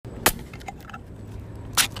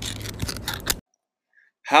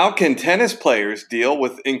How can tennis players deal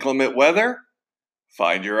with inclement weather?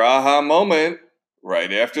 Find your aha moment right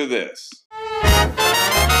after this. Do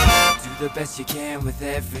the best you can with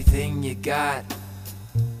everything you got.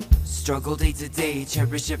 Struggle day to day,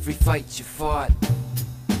 cherish every fight you fought.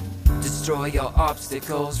 Destroy your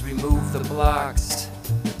obstacles, remove the blocks.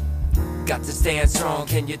 Got to stand strong,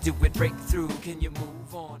 can you do it? Break through, can you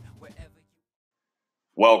move on?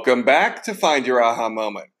 Welcome back to Find Your Aha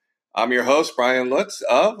Moment. I'm your host, Brian Lutz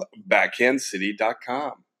of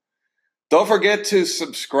BackhandCity.com. Don't forget to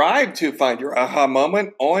subscribe to Find Your Aha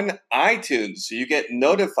Moment on iTunes so you get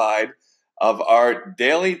notified of our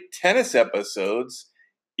daily tennis episodes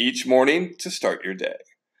each morning to start your day.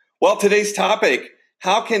 Well, today's topic,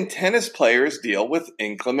 how can tennis players deal with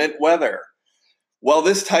inclement weather? Well,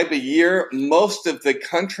 this type of year, most of the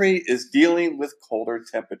country is dealing with colder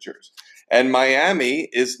temperatures, and Miami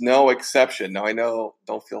is no exception. Now, I know,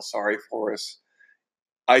 don't feel sorry for us.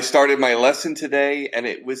 I started my lesson today, and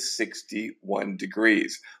it was 61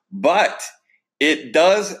 degrees. But it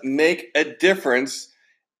does make a difference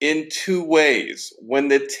in two ways. When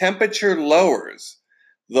the temperature lowers,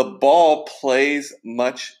 the ball plays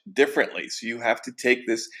much differently. So you have to take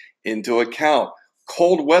this into account.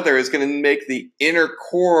 Cold weather is going to make the inner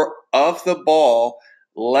core of the ball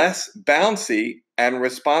less bouncy and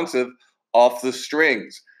responsive off the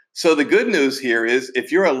strings. So the good news here is if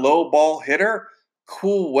you're a low ball hitter,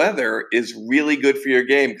 cool weather is really good for your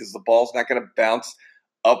game because the ball's not going to bounce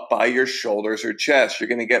up by your shoulders or chest. You're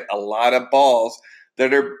going to get a lot of balls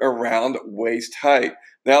that are around waist height.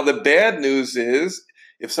 Now, the bad news is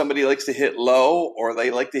if somebody likes to hit low or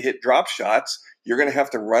they like to hit drop shots, you're going to have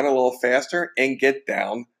to run a little faster and get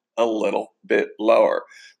down a little bit lower.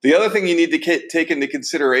 The other thing you need to take into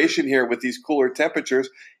consideration here with these cooler temperatures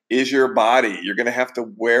is your body. You're going to have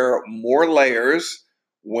to wear more layers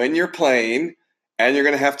when you're playing, and you're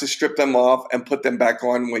going to have to strip them off and put them back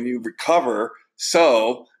on when you recover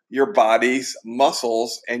so your body's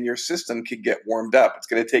muscles and your system can get warmed up. It's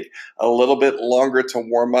going to take a little bit longer to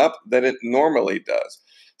warm up than it normally does.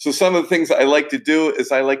 So some of the things I like to do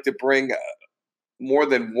is I like to bring more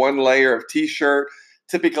than one layer of t-shirt.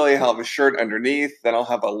 Typically, I'll have a shirt underneath, then I'll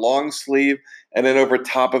have a long sleeve, and then over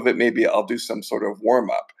top of it, maybe I'll do some sort of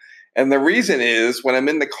warm-up. And the reason is when I'm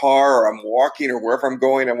in the car or I'm walking or wherever I'm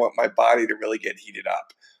going, I want my body to really get heated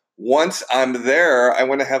up. Once I'm there, I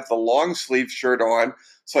want to have the long sleeve shirt on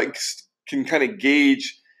so I can kind of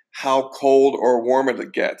gauge how cold or warm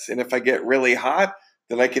it gets. And if I get really hot,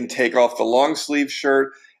 then I can take off the long sleeve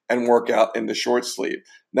shirt and work out in the short sleeve.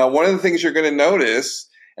 Now, one of the things you're going to notice,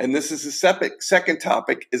 and this is the second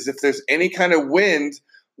topic, is if there's any kind of wind,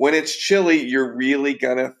 when it's chilly, you're really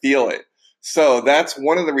going to feel it. So that's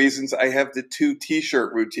one of the reasons I have the two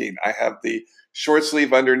t-shirt routine. I have the short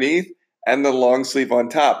sleeve underneath and the long sleeve on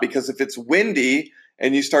top, because if it's windy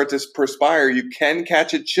and you start to perspire, you can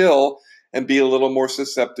catch a chill and be a little more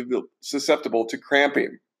susceptible to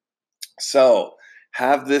cramping. So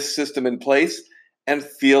have this system in place and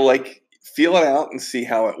feel it out and see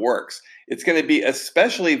how it works. It's going to be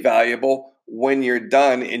especially valuable when you're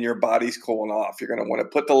done and your body's cooling off. You're going to want to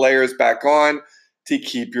put the layers back on to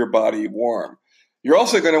keep your body warm. You're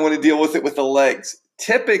also going to want to deal with it with the legs.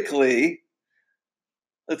 Typically,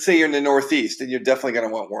 let's say you're in the Northeast and you're definitely going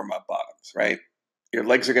to want warm-up bottoms, right? Your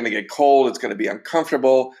legs are going to get cold. It's going to be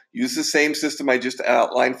uncomfortable. Use the same system I just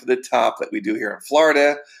outlined for the top that we do here in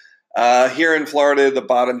Florida. Here in Florida, the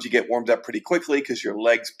bottoms, you get warmed up pretty quickly because your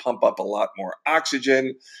legs pump up a lot more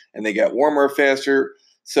oxygen and they get warmer faster.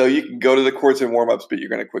 So you can go to the courts and warm-ups, but you're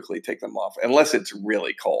going to quickly take them off unless it's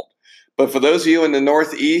really cold. But for those of you in the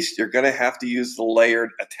Northeast, you're going to have to use the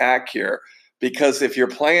layered attack here because if you're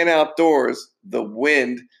playing outdoors, the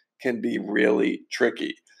wind can be really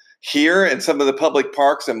tricky. Here in some of the public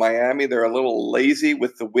parks in Miami, they're a little lazy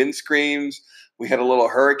with the windscreens. We had a little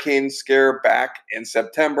hurricane scare back in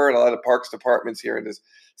September, and a lot of parks departments here in this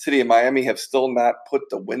city of Miami have still not put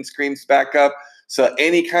the windscreens back up. So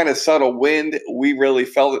any kind of subtle wind, we really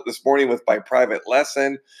felt it this morning with my private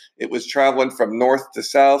lesson. It was traveling from north to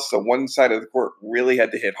south, so one side of the court really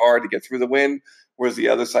had to hit hard to get through the wind, whereas the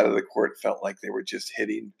other side of the court felt like they were just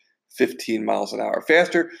hitting 15 miles an hour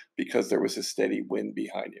faster because there was a steady wind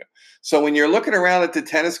behind you. So when you're looking around at the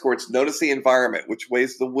tennis courts, notice the environment. Which way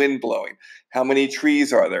is the wind blowing? How many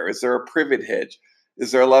trees are there? Is there a privet hedge?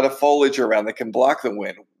 Is there a lot of foliage around that can block the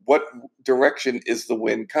wind? What direction is the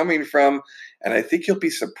wind coming from? And I think you'll be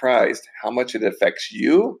surprised how much it affects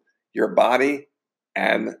you, your body,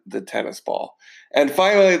 and the tennis ball. And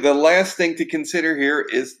finally, the last thing to consider here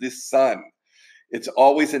is the sun. It's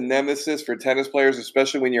always a nemesis for tennis players,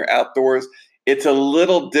 especially when you're outdoors It's a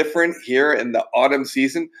little different here in the autumn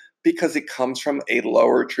season because it comes from a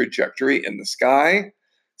lower trajectory in the sky.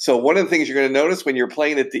 So one of the things you're going to notice when you're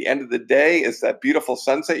playing at the end of the day is that beautiful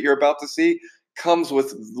sunset you're about to see comes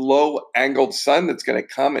with low angled sun that's going to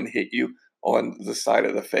come and hit you on the side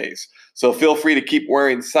of the face. So feel free to keep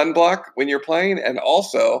wearing sunblock when you're playing, and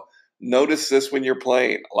also notice this when you're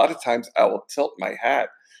playing. A lot of times I will tilt my hat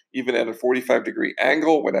even at a 45-degree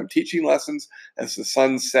angle when I'm teaching lessons as the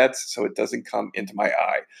sun sets so it doesn't come into my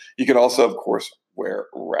eye. You can also, of course, wear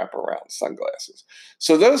wraparound sunglasses.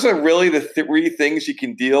 So those are really the three things you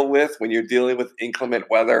can deal with when you're dealing with inclement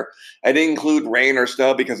weather. I didn't include rain or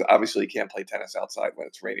snow because obviously you can't play tennis outside when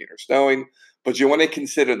it's raining or snowing, but you want to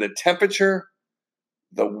consider the temperature,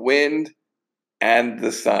 the wind, and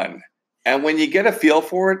the sun. And when you get a feel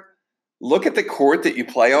for it, look at the court that you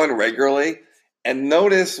play on regularly and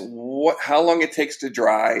notice how long it takes to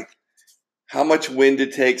dry, how much wind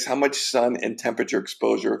it takes, how much sun and temperature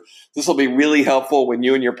exposure. This will be really helpful when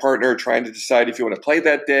you and your partner are trying to decide if you want to play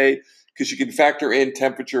that day, because you can factor in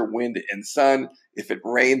temperature, wind, and sun. If it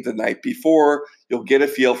rained the night before, you'll get a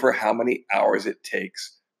feel for how many hours it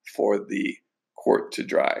takes for the court to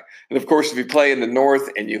dry. And of course, if you play in the north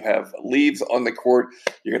and you have leaves on the court,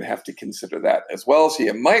 you're going to have to consider that as well. So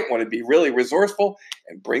you might want to be really resourceful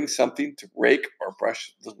and bring something to rake or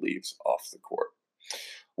brush the leaves off the court.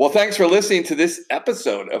 Well, thanks for listening to this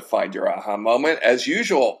episode of Find Your Aha Moment. As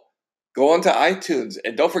usual, go on to iTunes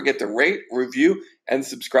and don't forget to rate, review, and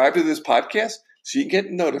subscribe to this podcast so you can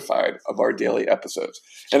get notified of our daily episodes.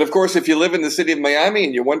 And of course, if you live in the city of Miami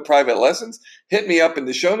and you want private lessons, hit me up in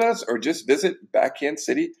the show notes or just visit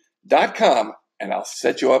backhandcity.com and I'll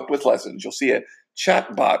set you up with lessons. You'll see a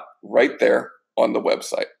chat bot right there on the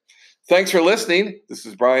website. Thanks for listening. This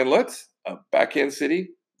is Brian Lutz of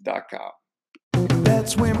backhandcity.com.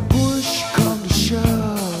 That's when